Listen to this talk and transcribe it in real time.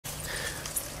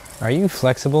Are you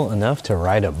flexible enough to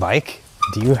ride a bike?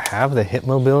 Do you have the hip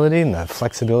mobility and the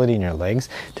flexibility in your legs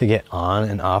to get on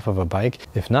and off of a bike?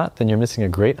 If not, then you're missing a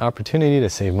great opportunity to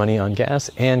save money on gas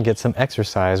and get some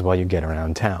exercise while you get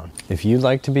around town. If you'd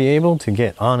like to be able to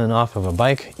get on and off of a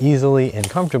bike easily and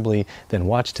comfortably, then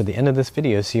watch to the end of this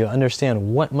video so you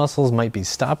understand what muscles might be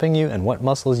stopping you and what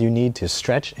muscles you need to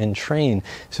stretch and train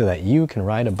so that you can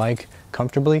ride a bike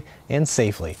comfortably and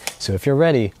safely. So if you're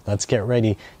ready, let's get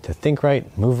ready to think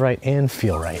right, move right, and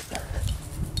feel right.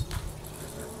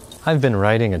 I've been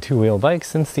riding a two-wheel bike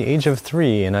since the age of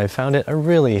 3, and I've found it a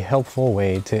really helpful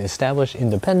way to establish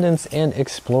independence and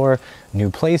explore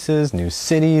new places, new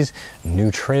cities,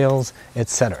 new trails,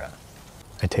 etc.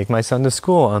 I take my son to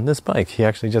school on this bike. He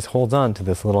actually just holds on to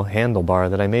this little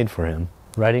handlebar that I made for him.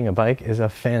 Riding a bike is a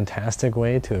fantastic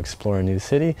way to explore a new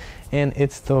city, and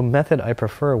it's the method I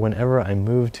prefer whenever I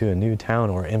move to a new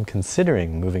town or am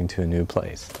considering moving to a new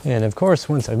place. And of course,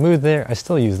 once I've moved there, I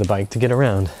still use the bike to get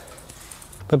around.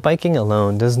 But biking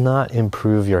alone does not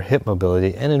improve your hip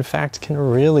mobility, and in fact can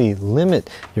really limit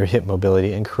your hip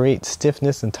mobility and create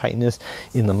stiffness and tightness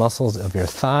in the muscles of your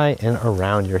thigh and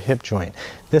around your hip joint.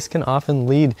 This can often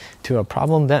lead to a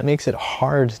problem that makes it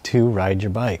hard to ride your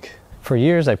bike. For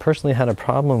years, I personally had a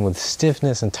problem with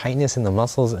stiffness and tightness in the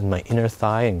muscles in my inner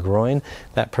thigh and groin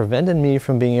that prevented me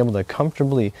from being able to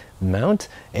comfortably mount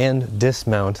and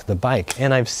dismount the bike.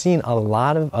 And I've seen a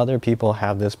lot of other people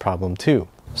have this problem too.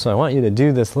 So I want you to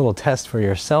do this little test for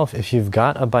yourself. If you've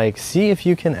got a bike, see if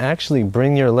you can actually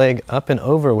bring your leg up and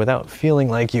over without feeling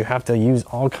like you have to use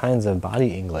all kinds of body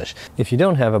English. If you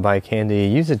don't have a bike handy,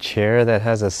 use a chair that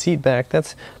has a seat back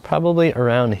that's probably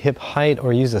around hip height,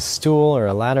 or use a stool or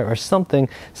a ladder or something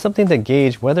to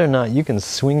gauge whether or not you can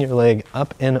swing your leg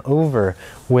up and over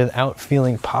without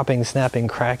feeling popping, snapping,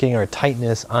 cracking, or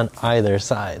tightness on either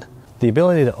side. The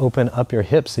ability to open up your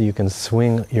hips so you can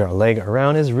swing your leg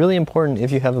around is really important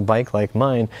if you have a bike like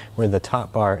mine where the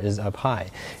top bar is up high.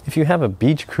 If you have a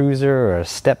beach cruiser or a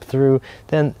step through,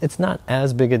 then it's not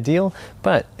as big a deal,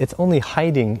 but it's only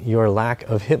hiding your lack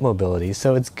of hip mobility.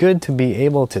 So it's good to be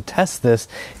able to test this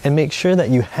and make sure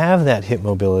that you have that hip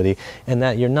mobility and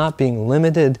that you're not being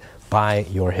limited by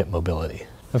your hip mobility.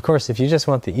 Of course, if you just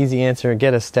want the easy answer,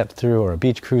 get a step through or a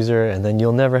beach cruiser, and then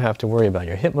you'll never have to worry about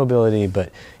your hip mobility, but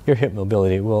your hip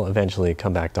mobility will eventually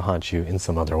come back to haunt you in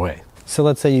some other way. So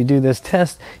let's say you do this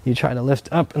test, you try to lift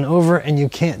up and over and you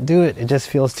can't do it. It just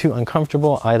feels too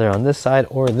uncomfortable either on this side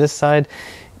or this side.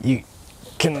 You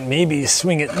can maybe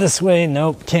swing it this way.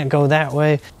 Nope, can't go that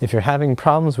way. If you're having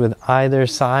problems with either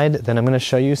side, then I'm going to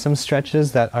show you some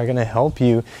stretches that are going to help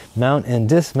you mount and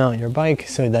dismount your bike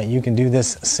so that you can do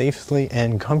this safely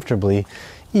and comfortably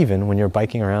even when you're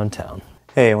biking around town.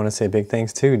 Hey, I want to say a big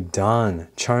thanks to Dawn,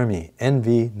 Charmy,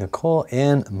 Envy, Nicole,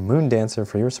 and Moondancer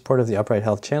for your support of the Upright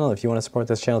Health channel. If you want to support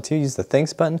this channel too, use the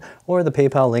thanks button or the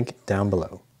PayPal link down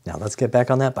below. Now let's get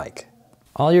back on that bike.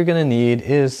 All you're going to need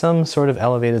is some sort of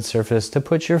elevated surface to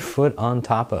put your foot on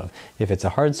top of. If it's a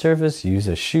hard surface, use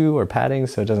a shoe or padding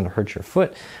so it doesn't hurt your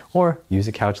foot, or use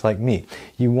a couch like me.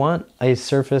 You want a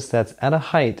surface that's at a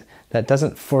height that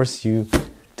doesn't force you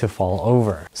to fall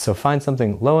over. So find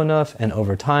something low enough, and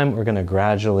over time we're going to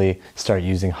gradually start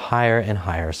using higher and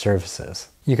higher surfaces.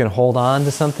 You can hold on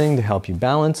to something to help you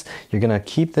balance. You're going to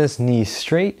keep this knee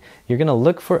straight. You're going to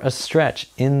look for a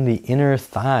stretch in the inner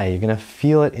thigh. You're going to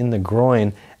feel it in the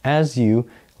groin as you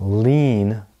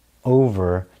lean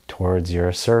over towards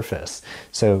your surface.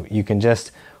 So you can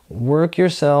just work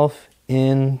yourself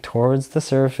in towards the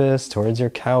surface, towards your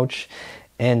couch,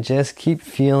 and just keep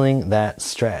feeling that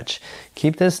stretch.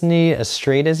 Keep this knee as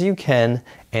straight as you can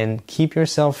and keep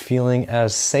yourself feeling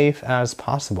as safe as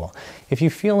possible. If you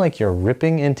feel like you're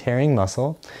ripping and tearing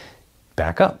muscle,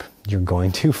 back up. You're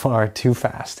going too far, too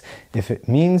fast. If it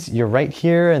means you're right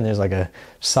here and there's like a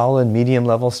solid medium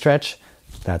level stretch,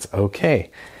 that's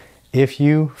okay. If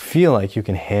you feel like you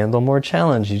can handle more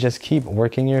challenge, you just keep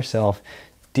working yourself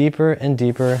deeper and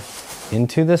deeper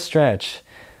into the stretch.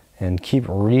 And keep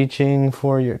reaching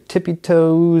for your tippy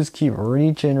toes, keep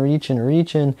reaching,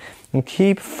 and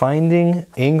keep finding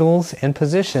angles and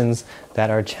positions that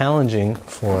are challenging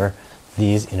for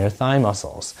these inner thigh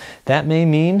muscles. That may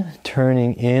mean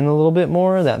turning in a little bit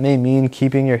more, that may mean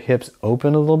keeping your hips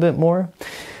open a little bit more.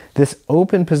 This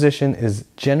open position is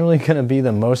generally going to be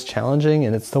the most challenging,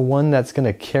 and it's the one that's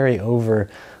going to carry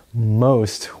over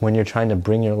most when you're trying to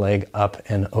bring your leg up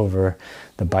and over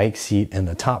the bike seat and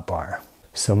the top bar.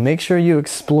 So make sure you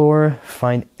explore,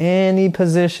 find any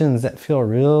positions that feel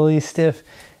really stiff,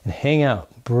 and hang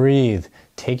out, breathe,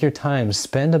 take your time,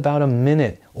 spend about a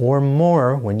minute or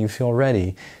more when you feel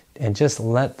ready, and just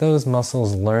let those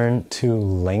muscles learn to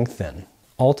lengthen.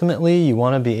 Ultimately, you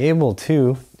want to be able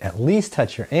to at least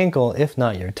touch your ankle, if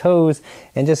not your toes,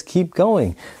 and just keep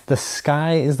going. The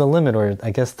sky is the limit, or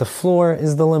I guess the floor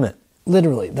is the limit.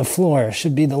 Literally, the floor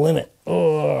should be the limit.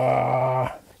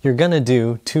 Ugh. You're gonna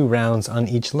do 2 rounds on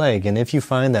each leg, and if you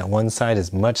find that one side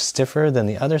is much stiffer than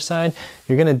the other side,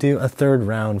 you're gonna do a 3rd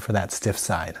round for that stiff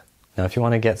side. Now, if you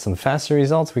want to get some faster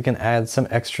results, we can add some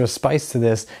extra spice to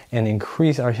this and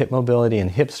increase our hip mobility and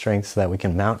hip strength so that we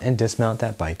can mount and dismount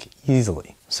that bike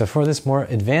easily. So for this more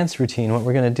advanced routine, what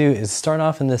we're going to do is start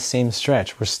off in this same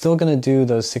stretch. We're still going to do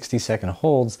those 60-second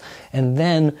holds, and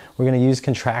then we're going to use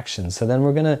contractions. So then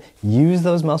we're going to use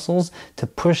those muscles to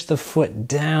push the foot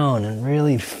down and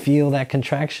really feel that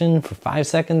contraction for 5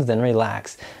 seconds, then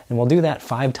relax. And we'll do that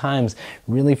 5 times,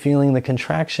 really feeling the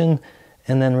contraction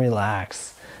and then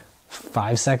relax.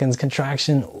 5 seconds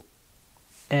contraction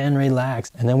and relax.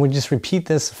 And then we just repeat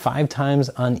this 5 times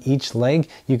on each leg.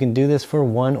 You can do this for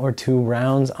 1 or 2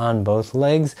 rounds on both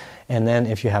legs. And then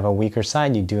if you have a weaker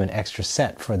side, you do an extra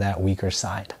set for that weaker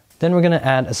side. Then we're going to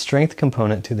add a strength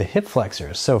component to the hip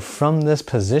flexors. So from this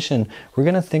position, we're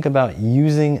going to think about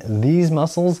using these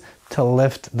muscles to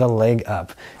lift the leg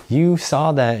up. You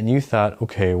saw that and you thought,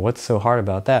 okay, what's so hard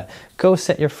about that? Go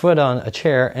set your foot on a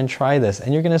chair and try this,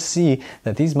 and you're going to see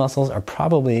that these muscles are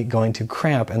probably going to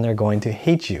cramp and they're going to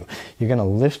hate you. You're going to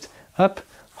lift up,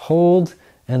 hold,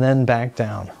 and then back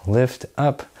down. Lift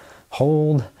up,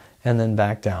 hold, and then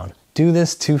back down. Do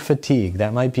this to fatigue.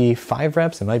 That might be 5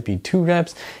 reps, it might be 2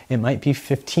 reps, it might be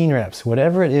 15 reps.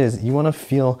 Whatever it is, you want to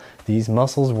feel these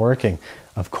muscles working.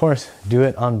 Of course, do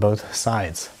it on both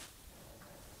sides.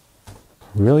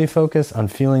 Really focus on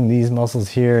feeling these muscles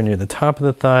here near the top of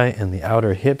the thigh and the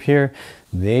outer hip here.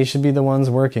 They should be the ones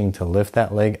working to lift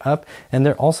that leg up, and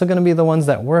they're also going to be the ones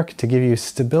that work to give you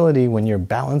stability when you're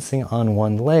balancing on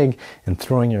one leg and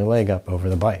throwing your leg up over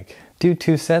the bike. Do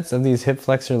 2 sets of these hip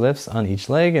flexor lifts on each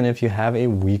leg, and if you have a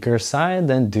weaker side,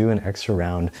 then do an extra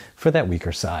round for that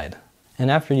weaker side.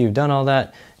 And after you've done all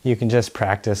that, you can just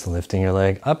practice lifting your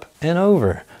leg up and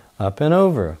over, up and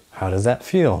over. How does that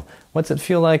feel? What's it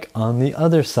feel like on the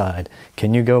other side?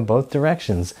 Can you go both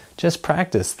directions? Just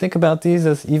practice. Think about these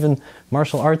as even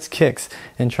martial arts kicks,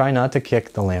 and try not to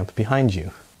kick the lamp behind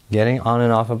you. Getting on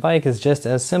and off a bike is just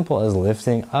as simple as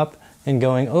lifting up and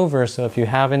going over, so if you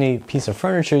have any piece of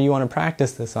furniture you want to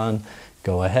practice this on,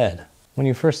 go ahead. When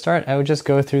you first start, I would just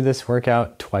go through this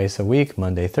workout twice a week,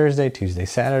 Monday, Thursday, Tuesday,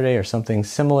 Saturday, or something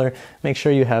similar. Make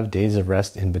sure you have days of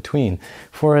rest in between.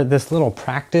 For this little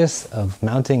practice of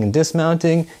mounting and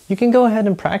dismounting, you can go ahead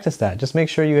and practice that. Just make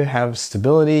sure you have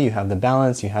stability, you have the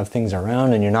balance, you have things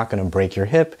around, and you're not going to break your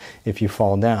hip if you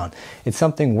fall down. It's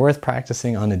something worth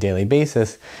practicing on a daily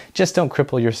basis. Just don't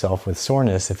cripple yourself with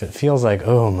soreness. If it feels like,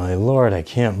 oh my Lord, I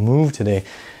can't move today,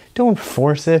 don't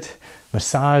force it.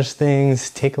 Massage things,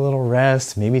 take a little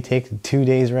rest, maybe take 2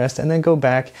 days rest, and then go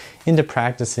back into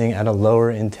practicing at a lower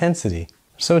intensity.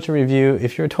 So to review,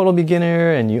 if you're a total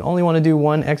beginner and you only want to do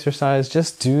 1 exercise,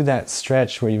 just do that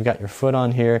stretch where you've got your foot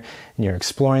on here and you're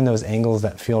exploring those angles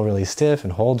that feel really stiff,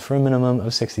 and hold for a minimum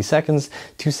of 60 seconds,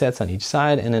 2 sets on each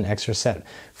side, and an extra set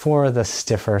for the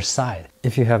stiffer side.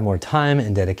 If you have more time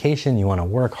and dedication, you want to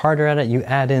work harder at it, you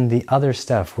add in the other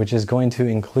stuff, which is going to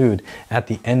include at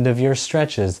the end of your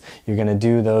stretches, you're going to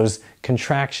do those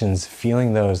contractions,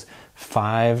 feeling those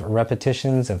 5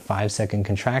 repetitions of 5-second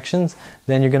contractions.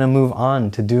 Then you're going to move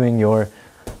on to doing your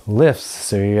lifts.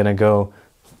 So you're going to go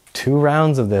 2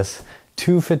 rounds of this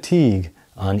to fatigue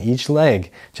on each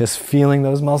leg, just feeling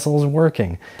those muscles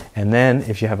working. And then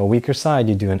if you have a weaker side,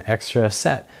 you do an extra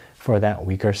set for that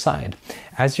weaker side.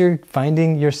 As you're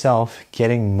finding yourself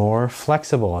getting more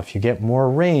flexible, if you get more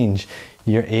range,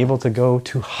 you're able to go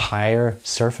to higher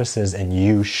surfaces, and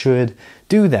you should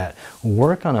do that.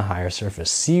 Work on a higher surface,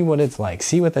 see what it's like,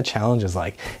 see what the challenge is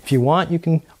like. If you want, you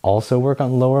can also work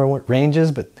on lower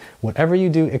ranges, but whatever you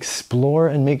do, explore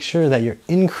and make sure that you're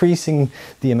increasing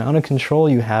the amount of control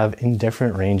you have in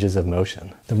different ranges of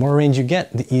motion. The more range you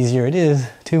get, the easier it is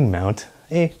to mount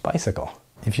a bicycle.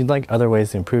 If you'd like other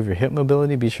ways to improve your hip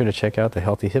mobility, be sure to check out the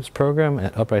Healthy Hips program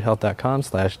at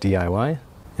uprighthealth.com/DIY.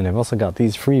 And I've also got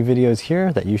these free videos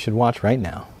here that you should watch right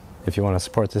now. If you want to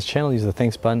support this channel, use the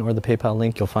thanks button or the PayPal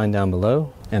link you'll find down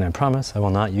below. And I promise I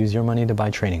will not use your money to buy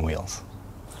training wheels.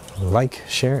 Like,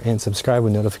 share, and subscribe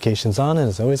with notifications on. And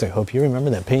as always, I hope you remember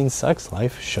that pain sucks,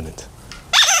 life shouldn't.